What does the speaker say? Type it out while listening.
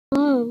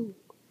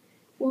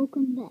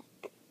welcome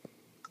back.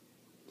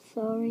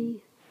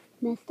 Sorry,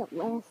 messed up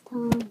last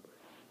time.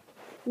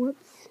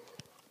 Whoops.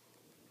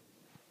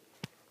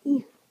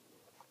 Yeah.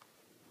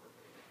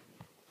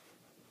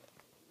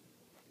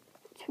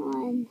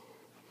 Trying.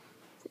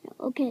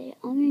 Okay,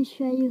 I'm going to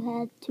show you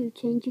how to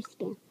change your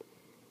skin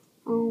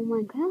on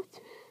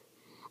Minecraft.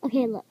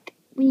 Okay, look.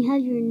 When you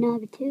have your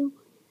Nabi 2,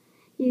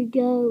 you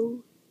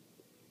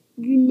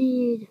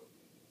need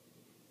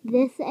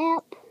this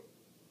app,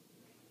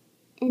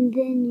 and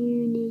then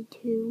you need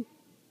to,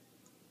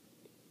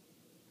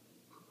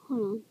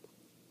 hold on,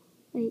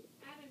 wait.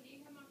 Adam, do you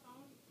have my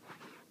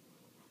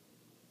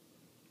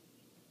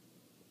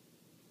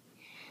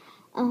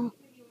phone?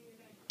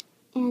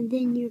 And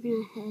then you're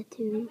gonna have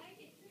to,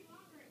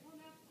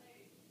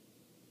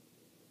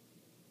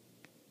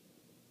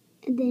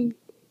 and then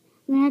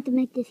I'm gonna have to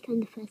make this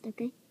kind of fast,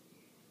 okay?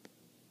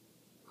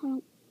 Hold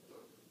on.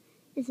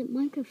 Is it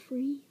Minecraft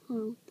free?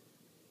 Hold on.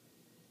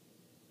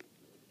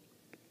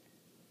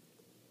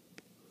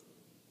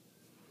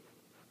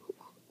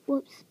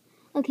 Whoops.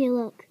 Okay,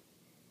 look.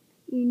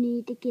 You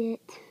need to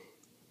get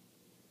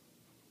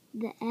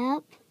the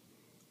app.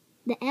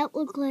 The app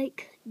looks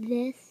like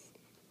this.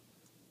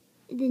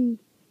 And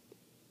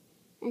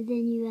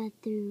then you have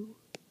to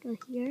go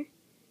here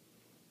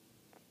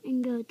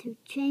and go to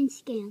change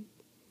scan.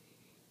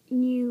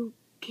 And you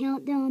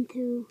count down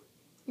to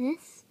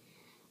this.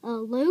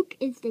 Luke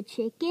is the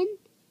chicken.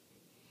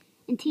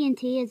 And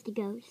TNT is the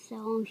ghost. So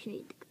I'll show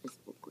you the ghost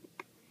real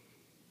quick.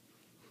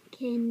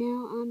 Okay,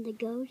 now I'm the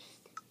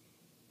ghost.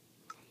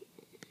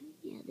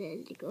 Yeah,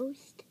 there's the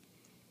ghost.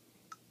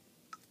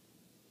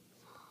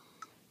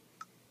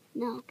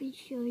 Now I can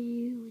show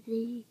you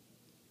the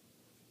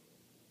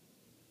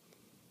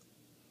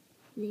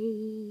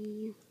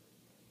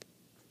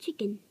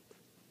chicken.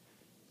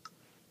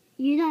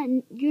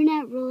 You're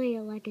not really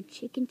like a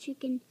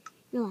chicken.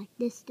 You're like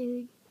this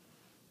dude.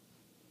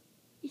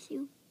 You see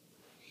him?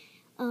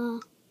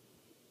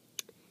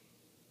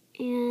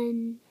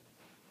 And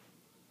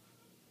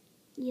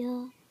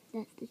yeah,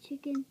 that's the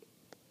chicken.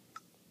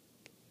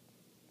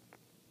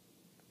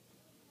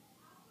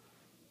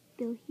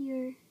 Go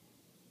here.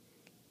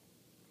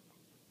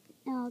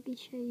 Now I can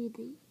show you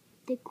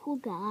the cool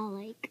guy I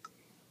like.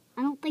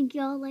 I don't think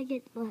y'all like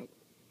it, but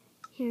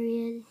here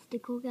he is, the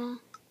cool guy.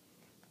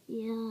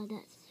 Yeah,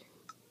 that's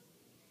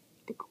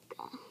the cool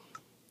guy.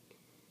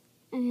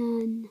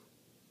 And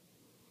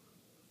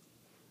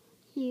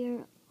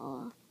here,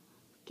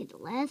 okay, the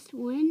last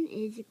one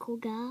is a cool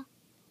guy.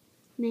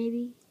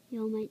 Maybe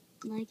y'all might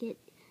like it.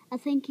 I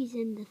think he's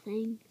in the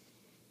thing.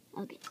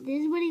 Okay,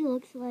 this is what he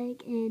looks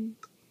like, and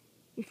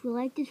if you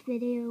like this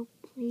video,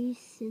 please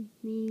send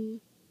me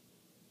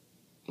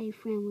a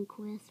friend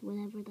request,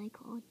 whatever they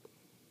call it.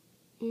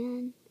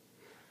 And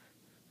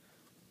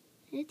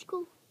it's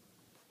cool.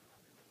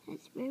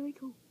 It's very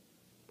cool.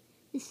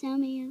 Just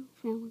send me a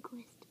friend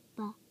request.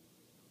 Bye.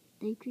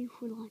 Thank you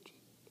for watching.